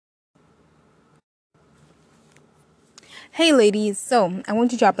Hey ladies, so I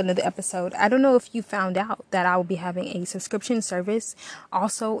want to drop another episode. I don't know if you found out that I will be having a subscription service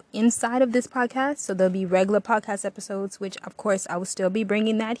also inside of this podcast. So there'll be regular podcast episodes, which of course I will still be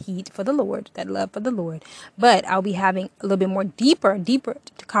bringing that heat for the Lord, that love for the Lord. But I'll be having a little bit more deeper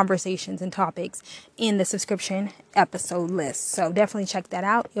conversations and topics in the subscription episode list. So definitely check that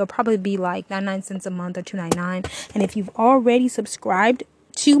out. It'll probably be like 99 cents a month or $2.99. And if you've already subscribed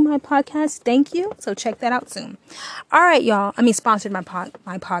to my podcast, thank you. So check that out soon. All right, y'all. Sponsored my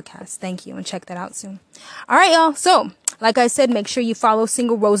podcast. Thank you, and check that out soon. All right, y'all. So, like I said, make sure you follow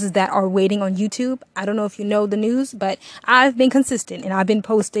Single Roses That Are Waiting on YouTube. I don't know if you know the news, but I've been consistent and I've been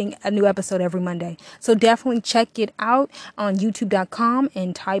posting a new episode every Monday. So definitely check it out on youtube.com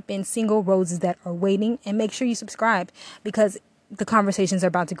and type in Single Roses That Are Waiting and make sure you subscribe because the conversations are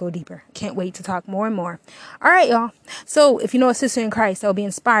about to go deeper. Can't wait to talk more and more. All right, y'all. So if you know a sister in Christ that will be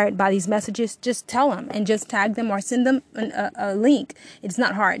inspired by these messages, just tell them and just tag them or send them a link. It's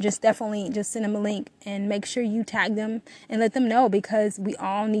not hard. Just send them a link and make sure you tag them and let them know because we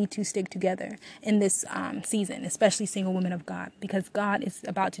all need to stick together in this season, especially single women of God, because God is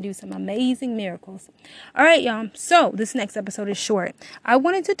about to do some amazing miracles. All right, y'all. So this next episode is short. I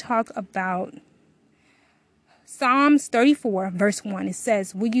wanted to talk about Psalms 34 verse 1. It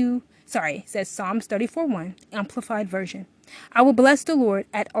says, Psalms 34:1, Amplified Version. I will bless the Lord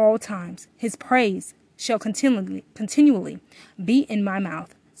at all times. His praise shall continually be in my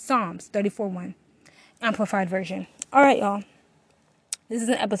mouth. Psalms 34:1, Amplified Version. All right, y'all. This is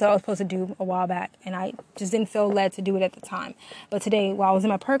an episode I was supposed to do a while back, and I just didn't feel led to do it at the time. But today, while I was in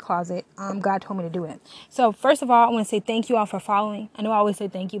my prayer closet, God told me to do it. So first of all, I want to say thank you all for following. I know I always say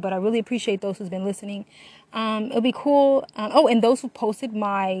thank you, but I really appreciate those who's been listening. It'll be cool. And those who posted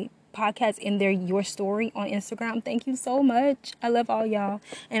my podcast in your story on Instagram, thank you so much. I love all y'all.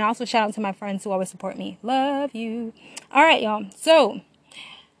 And also shout out to my friends who always support me. Love you. All right, y'all. So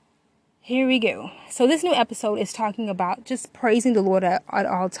here we go. So this new episode is talking about just praising the Lord at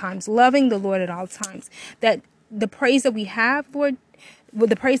all times, loving the Lord at all times. That the praise that we have, Lord, with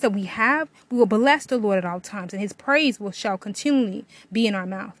the praise that we have, we will bless the Lord at all times, and his praise shall continually be in our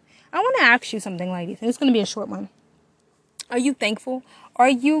mouth. I want to ask you something, ladies, and it's going to be a short one. Are you thankful? Are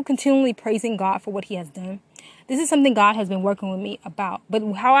you continually praising God for what he has done? This is something God has been working with me about. But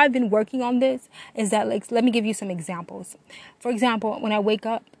how I've been working on this is that, let me give you some examples. For example, when I wake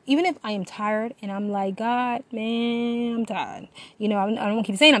up, even if I am tired and I'm like, God, man, I'm tired. I don't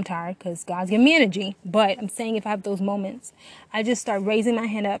keep saying I'm tired because God's giving me energy. But I'm saying if I have those moments, I just start raising my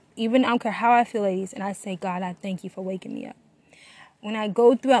hand up. Even I don't care how I feel, ladies. And I say, God, I thank you for waking me up. When I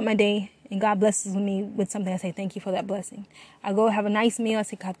go throughout my day and God blesses me with something, I say, thank you for that blessing. I go have a nice meal. I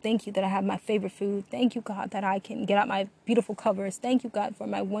say, God, thank you that I have my favorite food. Thank you, God, that I can get out my beautiful covers. Thank you, God, for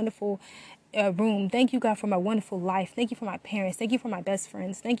my wonderful room. Thank you, God, for my wonderful life. Thank you for my parents. Thank you for my best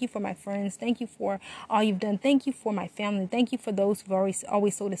friends. Thank you for my friends. Thank you for all you've done. Thank you for my family. Thank you for those who've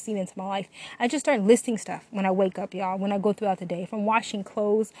always sowed a seed into my life. I just start listing stuff when I wake up, y'all, when I go throughout the day. If I'm washing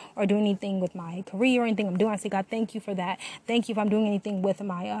clothes or doing anything with my career or anything I'm doing, I say, God, thank you for that. Thank you if I'm doing anything with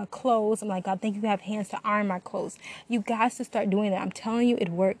my clothes. I'm like, God, thank you for have hands to iron my clothes. You guys to start doing that. I'm telling you, it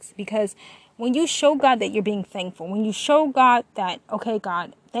works because when you show God that you're being thankful, when you show God that, okay,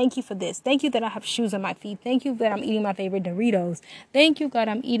 God, thank you for this. Thank you that I have shoes on my feet. Thank you that I'm eating my favorite Doritos. Thank you, God,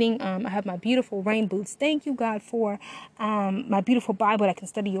 I have my beautiful rain boots. Thank you, God, for my beautiful Bible that I can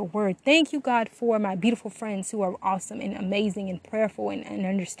study your word. Thank you, God, for my beautiful friends who are awesome and amazing and prayerful and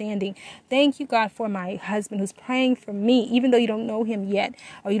understanding. Thank you, God, for my husband who's praying for me, even though you don't know him yet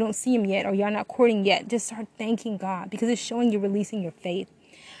or you don't see him yet or you're not courting yet. Just start thanking God because it's showing you're releasing your faith.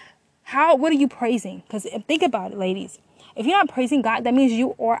 What are you praising? Because think about it, ladies. If you're not praising God, that means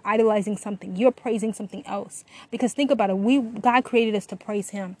you are idolizing something. You're praising something else. Because think about it. God created us to praise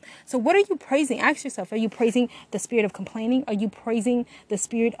him. So what are you praising? Ask yourself, are you praising the spirit of complaining? Are you praising the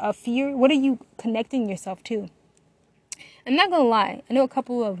spirit of fear? What are you connecting yourself to? I'm not going to lie. I know a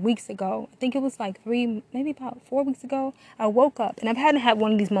couple of weeks ago, I think it was like maybe about 4 weeks ago, I woke up and I hadn't had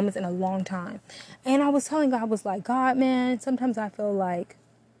one of these moments in a long time. And I was telling God, I was like, God, man, sometimes I feel like,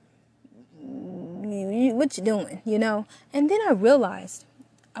 what you doing, And then I realized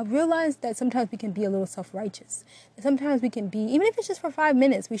that sometimes we can be a little self-righteous. Sometimes we can be, even if it's just for 5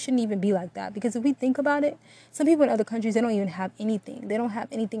 minutes, we shouldn't even be like that. Because if we think about it, some people in other countries, they don't even have anything. They don't have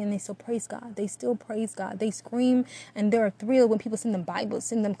anything and they still praise God. They still praise God. They scream and they're thrilled when people send them Bibles,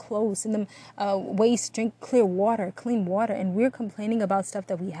 send them clothes, send them ways to drink clean water. And we're complaining about stuff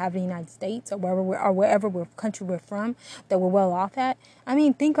that we have in the United States or wherever country we're from that we're well off at. I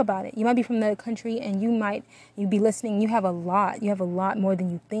mean, think about it. You might be from another country and you be listening. You have a lot more than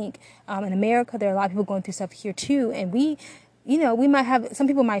you think. In America, there are a lot of people going through stuff here too, and we might have, some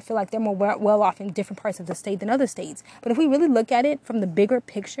people might feel like they're more well off in different parts of the state than other states. But if we really look at it from the bigger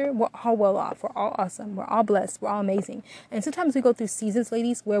picture, we're all well off. We're all awesome. We're all blessed. We're all amazing. And sometimes we go through seasons,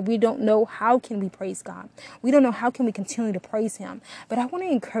 ladies, where we don't know how can we praise God. We don't know how can we continue to praise him. But I want to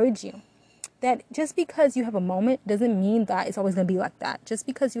encourage you that just because you have a moment doesn't mean that it's always going to be like that. Just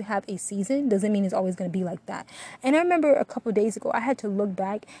because you have a season doesn't mean it's always going to be like that. And I remember a couple of days ago, I had to look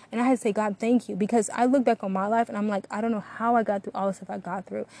back and I had to say, God, thank you. Because I look back on my life and I'm like, I don't know how I got through all the stuff I got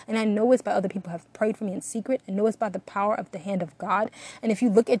through. And I know it's by other people who have prayed for me in secret. I know it's by the power of the hand of God. And if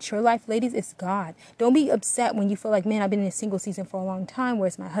you look at your life, ladies, it's God. Don't be upset when you feel like, man, I've been in a single season for a long time.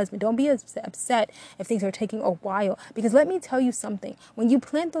 Where's my husband? Don't be upset if things are taking a while. Because let me tell you something. When you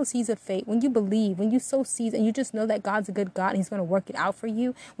plant those seeds of faith, when you believe, when you sow seeds and you just know that God's a good God and he's going to work it out for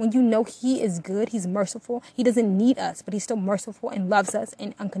you, when you know he is good, he's merciful, he doesn't need us, but he's still merciful and loves us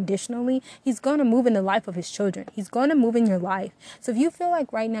and unconditionally, he's going to move in the life of his children. He's going to move in your life. So if you feel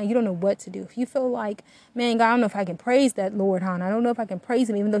like right now you don't know what to do, if you feel like, man, God, I don't know if I can praise that Lord, hon. I don't know if I can praise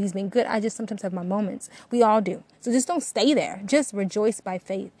him even though he's been good. I just sometimes have my moments. We all do. So just don't stay there. Just rejoice by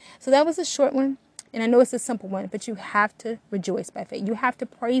faith. So that was a short one. And I know it's a simple one, but you have to rejoice by faith. You have to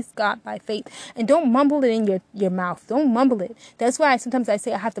praise God by faith. And don't mumble it in your mouth. Don't mumble it. That's why sometimes I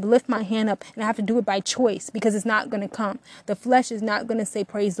say I have to lift my hand up and I have to do it by choice because it's not going to come. The flesh is not going to say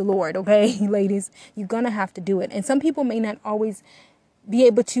praise the Lord, okay, ladies? You're going to have to do it. And some people may not always be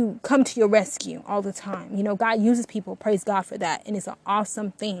able to come to your rescue all the time. You know, God uses people. Praise God for that. And it's an awesome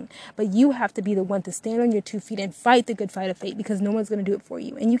thing. But you have to be the one to stand on your 2 feet and fight the good fight of faith because no one's going to do it for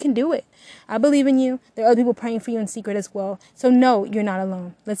you. And you can do it. I believe in you. There are other people praying for you in secret as well. So no, you're not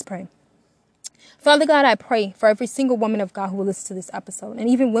alone. Let's pray. Father God, I pray for every single woman of God who will listen to this episode and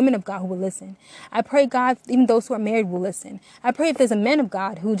even women of God who will listen. I pray, God, even those who are married will listen. I pray if there's a man of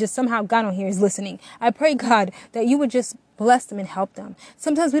God who just somehow got on here is listening. I pray, God, that you would just bless them and help them.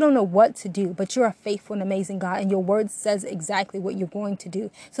 Sometimes we don't know what to do, but you're a faithful and amazing God, and your word says exactly what you're going to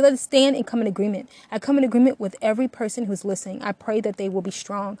do. So let us stand and come in agreement. I come in agreement with every person who's listening. I pray that they will be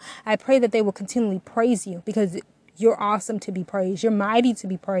strong. I pray that they will continually praise you because you're awesome to be praised. You're mighty to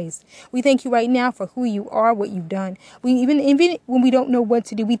be praised. We thank you right now for who you are, what you've done. We even when we don't know what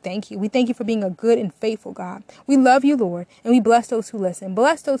to do, we thank you. We thank you for being a good and faithful God. We love you, Lord, and we bless those who listen.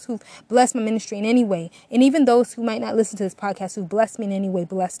 Bless those who bless my ministry in any way. And even those who might not listen to this podcast, who bless me in any way,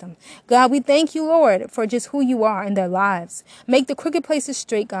 bless them. God, we thank you, Lord, for just who you are in their lives. Make the crooked places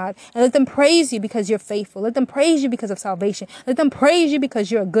straight, God, and let them praise you because you're faithful. Let them praise you because of salvation. Let them praise you because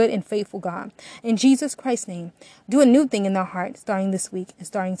you're a good and faithful God. In Jesus Christ's name, do a new thing in their heart starting this week and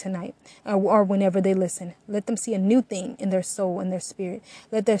starting tonight or whenever they listen. Let them see a new thing in their soul and their spirit.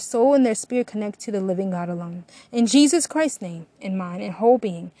 Let their soul and their spirit connect to the living God alone. In Jesus Christ's name, in mine and whole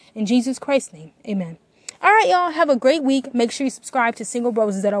being. In Jesus Christ's name, amen. All right, y'all, have a great week. Make sure you subscribe to Single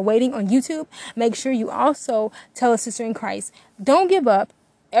Roses that are waiting on YouTube. Make sure you also tell a sister in Christ, don't give up.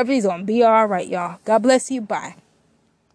 Everything's going to be all right, y'all. God bless you. Bye.